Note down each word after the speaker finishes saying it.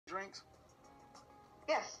drinks?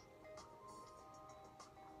 Yes.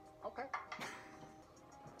 Okay.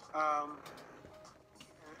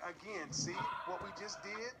 Again, see what we just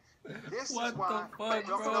did? This What is why the fuck,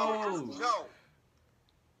 don't bro? no.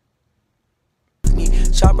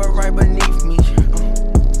 Chopper right beneath me.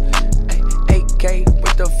 AK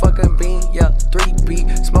with the fucking bean, yeah.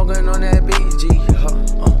 3B smoking on that BG.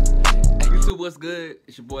 YouTube, what's good?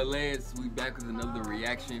 It's your boy Lance. We back with another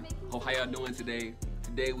reaction. How y'all doing today?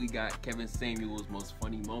 Today we got Kevin Samuels' most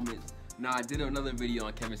funny moments. Now I did another video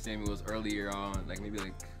on Kevin Samuels earlier on, maybe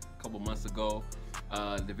a couple months ago.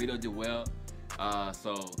 The video did well,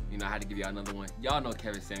 so you know I had to give y'all another one. Y'all know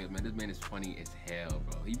Kevin Samuels, man. This man is funny as hell,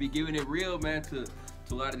 bro. He be giving it real, man, to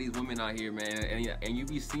a lot of these women out here, man. And you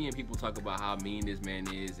be seeing people talk about how mean this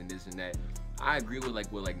man is and this and that. I agree with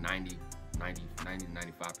 90,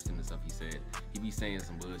 95% of the stuff he said. He be saying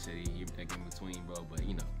some bullshit in between, bro. But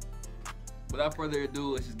you know, without further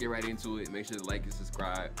ado, let's just get right into it. Make sure to like and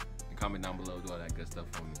subscribe and comment down below. Do all that good stuff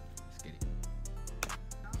for me. Let's get it.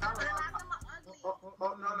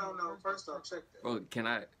 Oh, no. First off, check that. Bro, can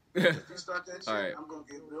I? If you start that shit, All right. I'm gonna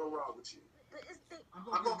get real raw with you.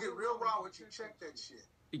 I'm gonna get real raw with you. Check that shit.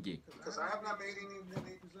 Yeah. Because I have not made any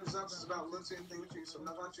presumptions about looks or anything with you, so I'm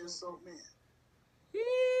not gonna just insult men. You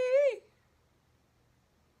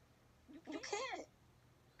can't.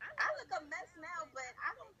 I look a mess now, but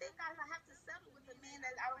I don't think I have to settle with a man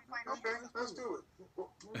that I don't find Okay, handsome. let's do it. What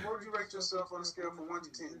would you rate yourself on a scale from 1 to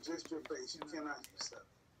 10? Just your face. You cannot use that.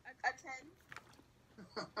 A 10.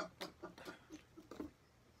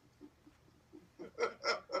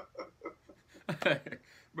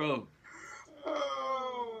 Bro.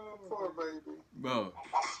 Oh, poor baby. Bro.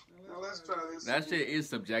 Now let's try this. That shit is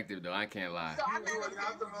subjective, though. I can't lie. So I'm You are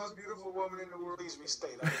not the most beautiful woman in the world. Please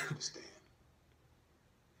restate. I don't understand.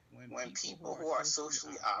 When people who are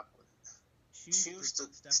socially awkward choose to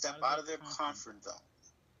step out of their comfort zone,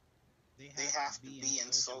 they have to be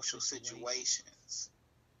in social situations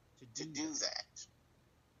to do that.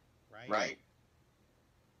 Right?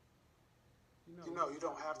 You know, you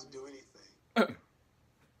don't have to do anything.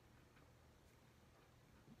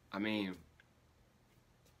 I mean,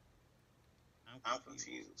 I'm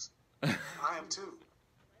confused. I am too.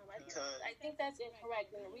 Because I think that's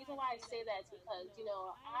incorrect, and the reason why I say that is because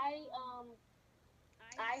I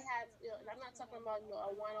have, and I'm not talking about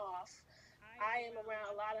a one-off. I am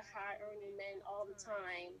around a lot of high-earning men all the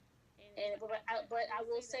time, and but I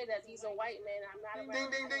will say that these are white men. I'm not around.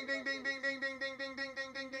 Ding ding ding ding ding ding ding ding ding ding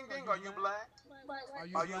ding ding ding ding. Are you black?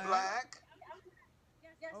 Are you black?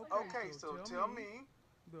 Yes. Okay, so tell me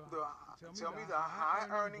the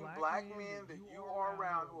high-earning black men that you are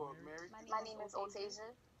around who are married. My name is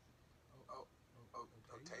Otasia.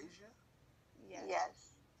 Otasia?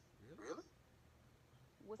 Yes. Really?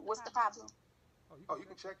 What's the problem? Oh, you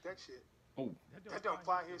can check that shit. oh, That don't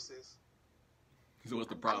apply here, sis. so what's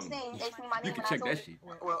the I'm problem? saying ask me my You name can and I check told that you. shit.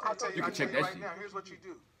 Well, I'll tell You you can check that right shit. now. Here's what you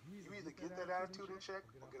do. You either get that attitude in check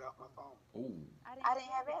or get off my phone. Oh, I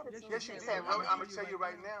didn't have attitude. Yes, you You did. said I'm really? gonna tell you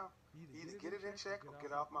right now. Either get it in check or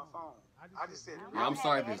get off my phone. I just said. yeah, I'm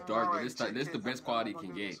sorry if it's dark, All but right, this the best quality it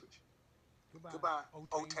can get. Goodbye,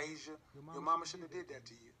 Otasia. Your mama shouldn't have did that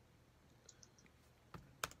to you.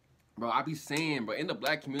 Bro, I be saying, bro, in the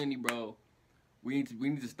black community, bro, we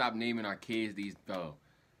need to stop naming our kids these, bro,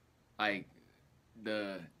 like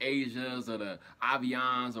the Asias or the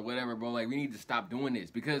Avians or whatever, bro. Like, we need to stop doing this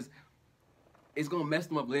because it's gonna mess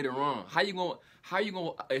them up later on. How you gonna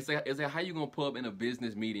it's like how you gonna pull up in a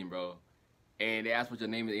business meeting, bro, and they ask what your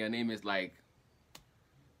name is. Your name is like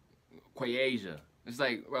Quayasia. It's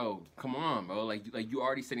like, bro, come on, bro. Like you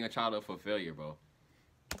already setting a child up for failure, bro.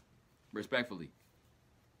 Respectfully.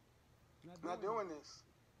 Not doing this.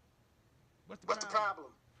 What's the problem?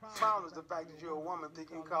 Problem is the fact that you're a woman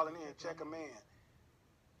thinking you calling in, check a man.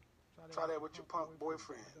 Try that with your punk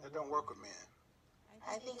boyfriend. That don't work with men.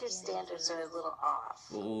 I think your standards are a little off.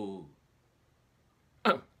 Oh.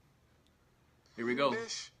 Here we go.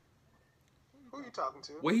 Bish, who you talking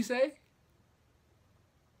to? What he say?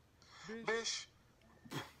 Bish,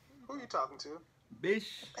 who you talking to?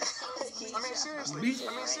 Bish. I mean seriously. Bish.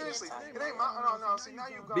 I mean seriously. It ain't my no. See now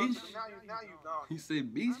you've gone. Bish. Now you've gone. He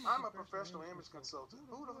said bish. I'm a professional image consultant.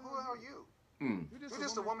 Who the hell are you? Mm. You're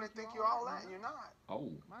just a woman that think you're all that, and you're not.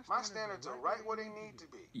 Oh. My standards are right where they need to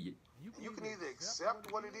be. Yeah. You can either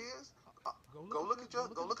accept what it is. Go look at your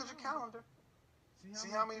calendar.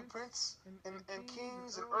 See how many princes and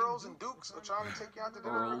kings and earls and dukes are trying to take you out to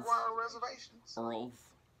dinner and require reservations. Earls.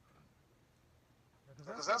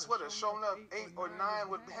 Because that's what a shown up 8 or 9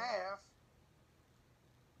 would have.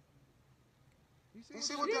 You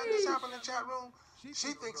see what just happened in the chat room? She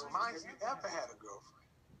thinks Mike ever had a girlfriend.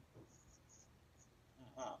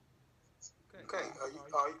 Okay.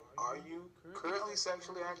 Are you currently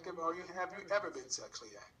sexually active, or have you ever been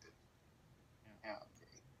sexually active? Yeah.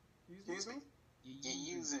 Excuse me?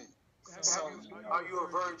 You're using. Are you a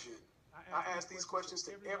virgin? I asked these questions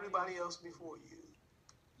to everybody else before you.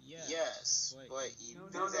 Yes, but you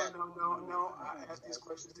No. do that. No. I asked these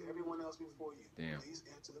questions to everyone else before you. Damn. Please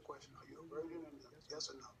answer the question. Are you a virgin or no? Yes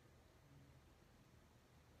or no?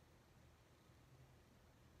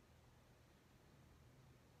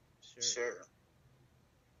 Sure.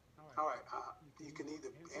 All right. You can either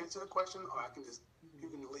answer the question, or you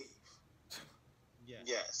can leave.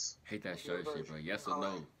 Yes. Hate that shirt shit, bro. Yes or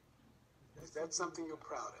no? Is that something you're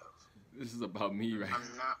proud of? This is about me right I'm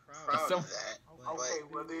not proud of that. Okay,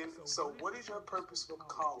 well then, so what is your purpose for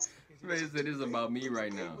calling? now. It is about me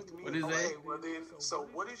right now. What is Okay, that? well then, so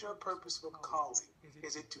what is your purpose for calling?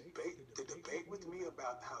 Is it to debate with me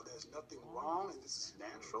about how there's nothing wrong and this is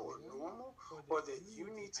natural or normal, or that you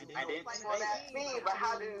need to? I didn't say Well, that's that. me, but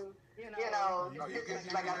how do,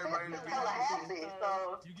 like I said, it's Tallahassee,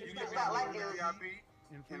 so it's not like it's... VIP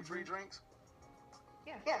and free drinks?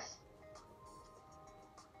 Yes.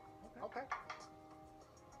 Okay.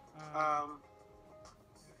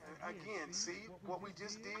 Again, see what we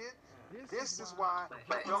just did? This is why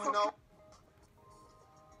I don't know.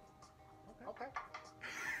 Okay.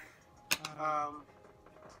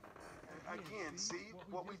 Again, see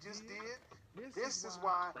what we just did? This is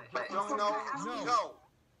why I don't know. No.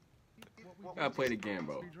 I play the game,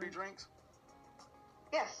 bro. Free drinks?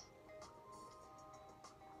 Yes.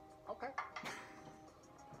 Okay.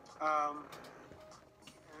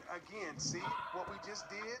 Again, see what we just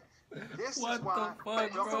did? This What is why the I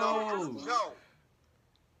fuck, don't bro? know. No.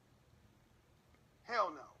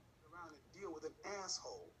 Hell no. Around and deal with an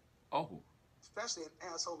asshole. Oh. Especially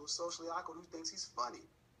an asshole who's socially awkward who thinks he's funny.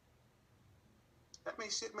 That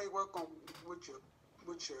shit may work on with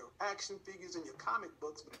your action figures and your comic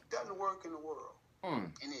books, but it doesn't work in the world.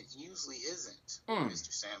 And it usually isn't,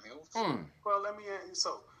 Mr. Samuels. Well, let me ask you.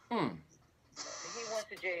 So, He went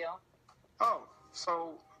to jail. oh,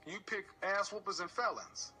 so you pick ass whoopers and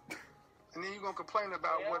felons, and then you're gonna complain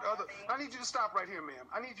about what other? I need you to stop right here, ma'am.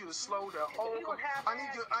 I need you to slow the whole. I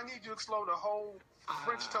need you to slow the whole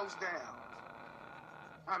French toast down.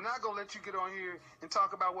 I'm not gonna let you get on here and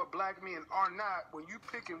talk about what black men are not when you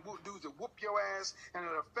pick and dudes that whoop your ass and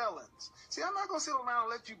are felons. See, I'm not gonna sit around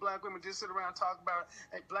and let you black women just sit around and talk about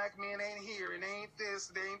hey, black men ain't here and they ain't this,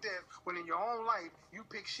 they ain't that. When in your own life you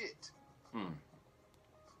pick shit.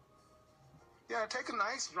 Yeah, take a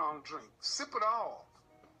nice strong drink, sip it all.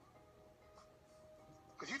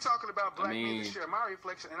 Cause you talking about black men that share my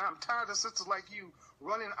reflection, and I'm tired of sisters like you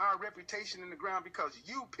running our reputation in the ground because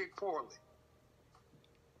you pick poorly.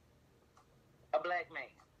 A black man.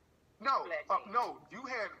 No, no. You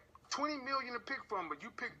had 20 million to pick from, but you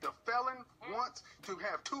picked the felon once to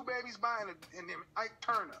have 2 babies by and then Ike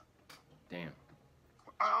Turner. Damn.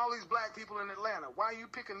 All these black people in Atlanta. Why are you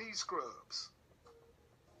picking these scrubs?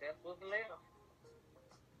 That's what's left.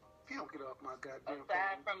 If you don't get off my goddamn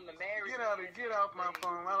Aside phone. from the marriage. Get off my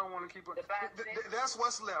phone. I don't want to keep it. That's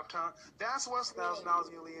what's left, huh? That's what's $1,000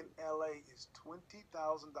 in LA is $20,000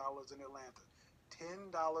 in Atlanta.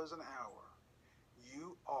 $10 an hour.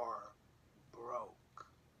 You are broke.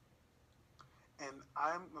 And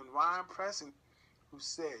Ryan Preston, who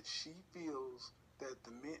said she feels that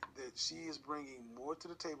that she is bringing more to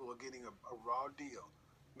the table or getting a raw deal.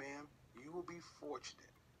 Ma'am, you will be fortunate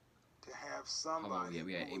to have somebody who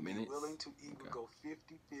will be willing to even go 50-50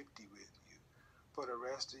 with you for the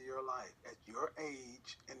rest of your life at your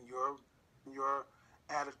age and your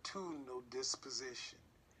attitudinal disposition.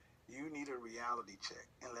 You need a reality check,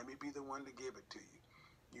 and let me be the one to give it to you.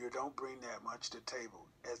 You don't bring that much to the table.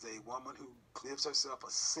 As a woman who gives herself a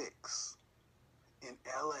 6 in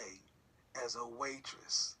LA as a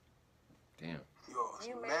waitress, damn,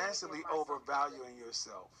 you're massively overvaluing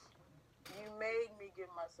yourself. You made me give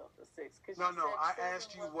myself a 6. No, I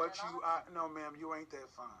asked you what you. No, ma'am, you ain't that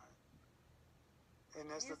fine. And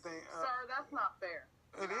that's the thing. Sir, that's not fair.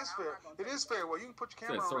 It is fair. It is fair. Well, you can put your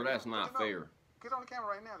camera on. Sir, that's not fair. Get on the camera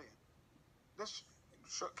right now, then. Let's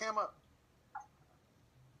cam up.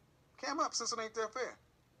 Cam up, since it ain't that fair.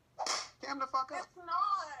 Cam the fuck up. It's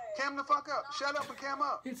not. Cam the fuck up. Shut up and cam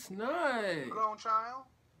up. It's not. Grown child.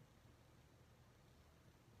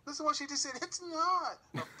 Listen to what she just said. It's not.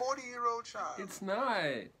 A 40-year-old child. It's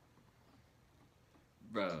not.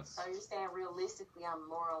 Bruh. So you're saying realistically, I'm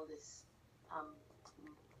more on this,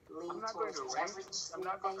 lean I'm not towards going to average. rate. I'm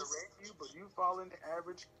not going to rate you, but you fall in the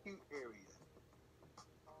average cute area.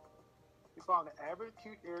 You fall in the average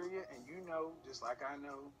cute area, and you know, just like I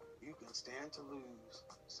know, you can stand to lose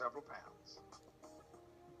several pounds.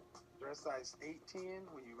 dress size 8'10"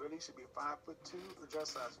 when you really should be 5'2", or dress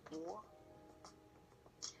size 4.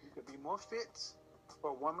 You could be more fit for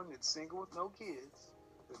a woman that's single with no kids.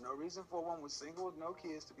 There's no reason for a woman with single with no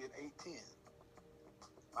kids to be an 8'10".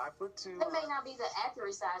 5'2". That may not be the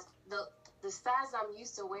accurate size. The size I'm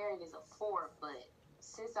used to wearing is a 4, but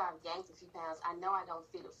since I've gained a few pounds, I know I don't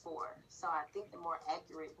fit a 4. So I think the more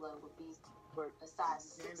accurate one would be a size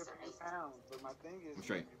 6 or 8. Pounds. But my thing is,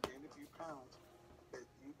 you gained a few pounds that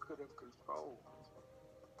you could have controlled.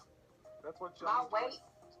 That's what my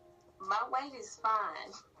weight is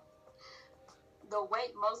fine. The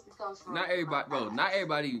weight mostly comes from not everybody, bro. Not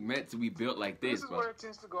everybody meant to be built like this, bro. This is bro. where it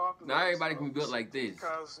tends to go off the not everybody can be built like this.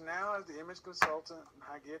 Because now, as the image consultant,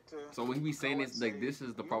 I get to. So when he be saying this, like this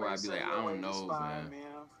is the part where I'd be like, I don't know, man.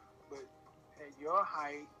 But at your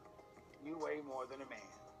height, you weigh more than a man.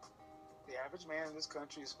 The average man in this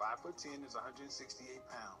country is 5'10", is 168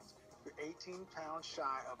 pounds. You're 18 pounds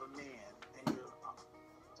shy of a man, and you're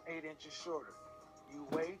 8 inches shorter. You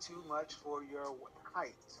weigh too much for your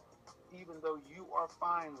height, even though you are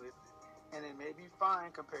fine with it. And it may be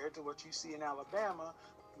fine compared to what you see in Alabama,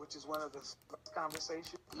 which is one of the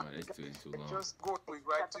conversations. Oh, it's too long. Just go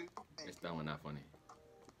right to. It's that one not funny.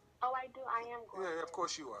 Oh, I do. I am gorgeous. Yeah, of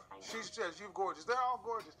course you are. She's just, you're gorgeous. They're all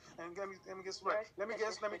gorgeous. And let me guess right. Let me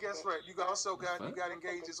guess right. You also got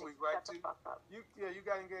engaged this week, right? Too. You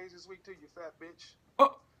got engaged this week too. You fat bitch.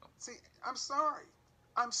 Oh. See, I'm sorry.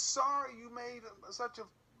 I'm sorry you made such a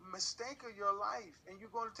mistake of your life, and you're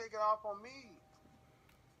going to take it off on me.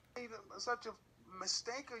 You made such a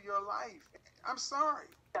mistake of your life. I'm sorry.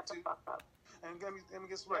 And let me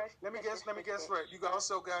guess right. Let me guess right. You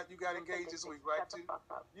also got engaged this week, right? Too.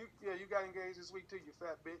 You got engaged this week too. You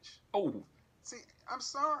fat bitch. Oh. See, I'm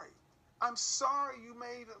sorry. I'm sorry you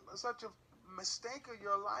made such a mistake of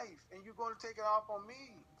your life, and you're going to take it off on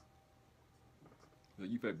me.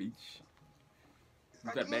 You fat bitch.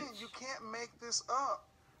 Again, you can't make this up.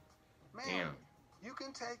 Man, damn. You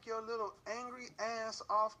can take your little angry ass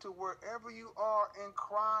off to wherever you are and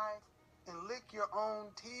cry and lick your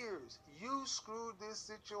own tears. You screwed this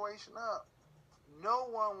situation up. No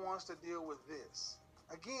one wants to deal with this.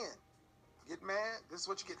 Again, get mad. This is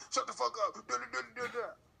what you get. Shut the fuck up.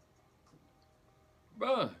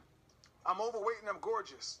 Bruh. I'm overweight and I'm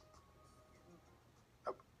gorgeous.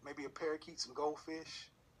 Maybe a parakeet, some goldfish.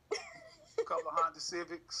 A couple of Honda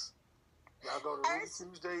Civics. Y'all go to Rudy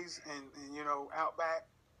Tuesdays and you know, Outback.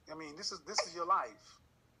 I mean, this is your life.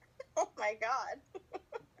 Oh my God.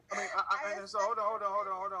 I mean, so hold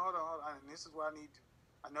on. And this is what I need to.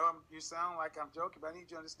 I know you sound like I'm joking, but I need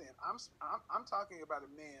you to understand. I'm talking about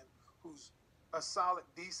a man who's a solid,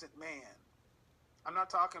 decent man. I'm not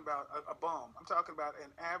talking about a bum. I'm talking about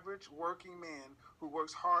an average working man who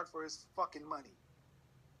works hard for his fucking money.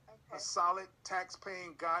 A solid,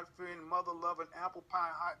 tax-paying, God-fearing, mother-loving, apple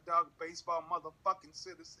pie, hot dog, baseball motherfucking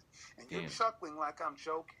citizen. And you're chuckling like I'm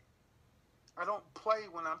joking. I don't play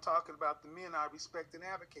when I'm talking about the men I respect and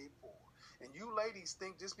advocate for. And you ladies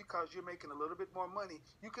think just because you're making a little bit more money,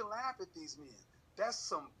 you can laugh at these men. That's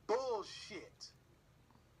some bullshit.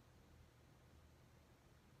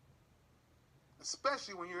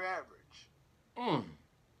 Especially when you're average.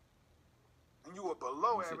 And you were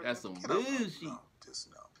below average. That's some bullshit. No.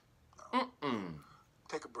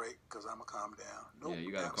 Take a break, because I'm going to calm down. Nope, yeah,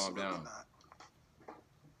 you got to calm down. Not.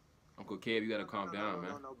 Uncle Kev, you got to calm down,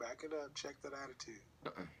 man. No, back it up. Check that attitude.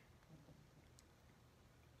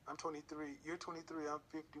 I'm 23. You're 23. I'm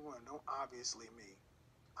 51. Don't obviously me.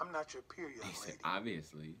 I'm not your peer, young lady.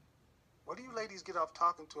 Obviously. What do you ladies get off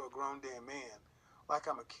talking to a grown damn man like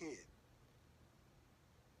I'm a kid?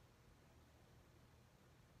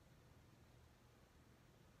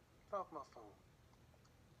 Get off my phone.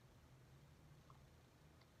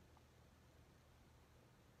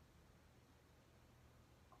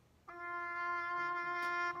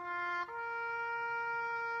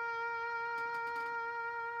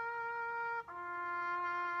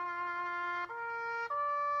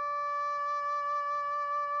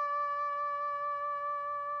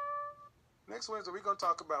 Next Wednesday, we're going to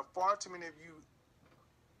talk about far too many of you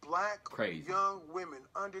black young women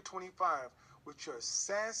under 25 with your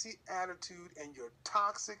sassy attitude and your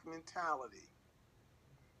toxic mentality.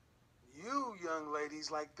 You young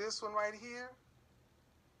ladies like this one right here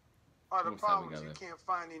are the problems. You can't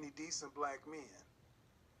find any decent black men.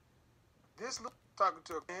 This talking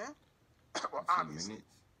to a man, well, obviously,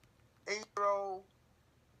 8-year-old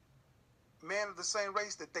man of the same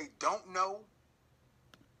race that they don't know.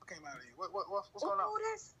 Came out of you. What's going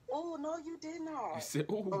on? No, you did not. You said,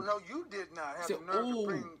 ooh. Oh, no, you did not have the nerve to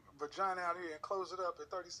bring vagina out here and close it up at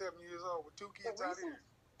 37 years old with 2 kids out here.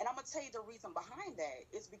 And I'm gonna tell you the reason behind that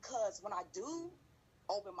is because when I do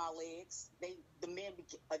open my legs, the men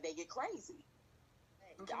they get crazy.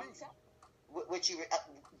 Do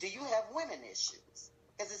you have women issues?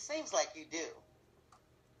 Because it seems like you do.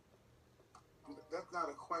 That's not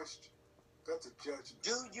a question. That's a judgment.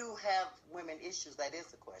 Do you have women issues? That is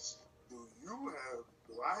the question. Do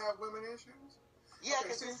I have women issues? Yeah,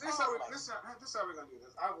 because this is how we're gonna do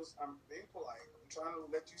this. I'm being polite. I'm trying to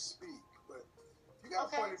let you speak, but you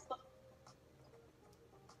got a point.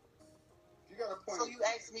 You got a point. So you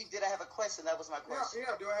asked me, did I have a question? That was my question.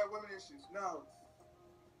 Yeah. Do I have women issues? No.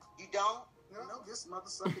 You don't? No. This mother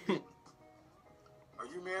sucker did. Are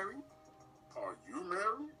you married? Are you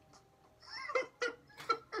married?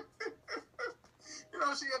 You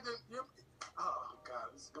know, she had to. Oh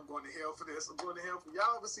God, I'm going to hell for this. I'm going to hell for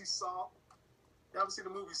y'all. Ever see Saw? Y'all ever see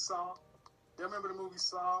the movie Saw? Y'all remember the movie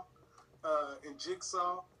Saw? And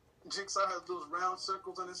Jigsaw. Jigsaw has those round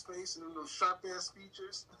circles on his face and then those sharp ass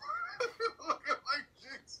features. Looking like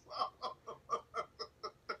Jigsaw.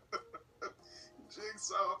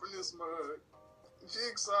 Jigsaw up in this mud.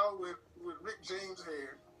 Jigsaw with Rick James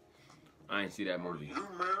hair. I ain't see that movie. Are you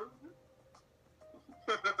married?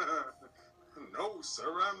 No,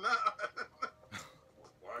 sir, I'm not.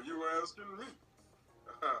 Why are you asking me?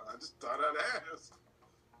 I just thought I'd ask.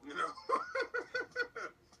 You know?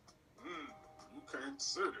 You can't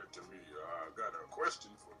say that to me. I got a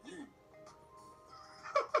question for you.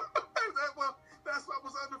 That's what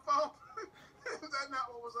was on the phone? Is that not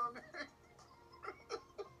what was on there?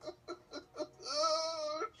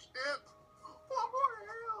 Oh, shit. What the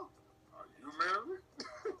hell? Are you married?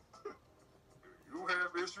 Do you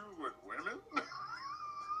have issues with women?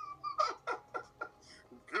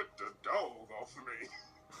 Get the dog off me.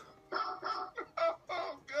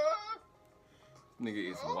 Oh, God.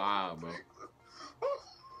 Nigga is wild, bro.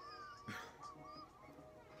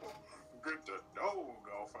 Get the dog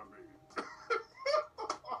off of me.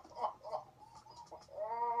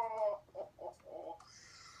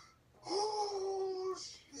 Oh,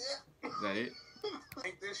 shit. Is that it?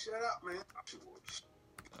 Ain't this shut up, man.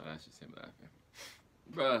 Oh, that's just him laughing.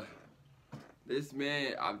 Bruh, this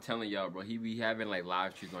man, I'm telling y'all, bro, he be having like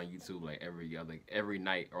live streams on YouTube like every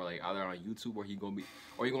night, or like either on YouTube or he going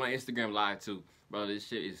on Instagram live too. Bro, this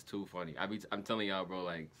shit is too funny. I'm telling y'all, bro,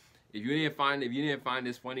 like if you didn't find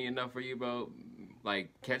this funny enough for you, bro, like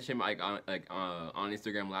catch him like on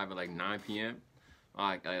Instagram live at like 9 p.m.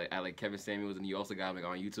 At like Kevin Samuels, and you also got him like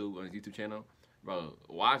on YouTube, on his YouTube channel. Bro,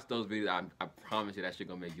 watch those videos. I promise you that shit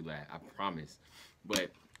gonna make you laugh. I promise.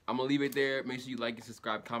 But I'm gonna leave it there. Make sure you like and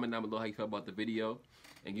subscribe. Comment down below how you felt about the video,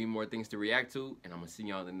 and give me more things to react to. And I'm gonna see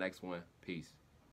y'all in the next one. Peace.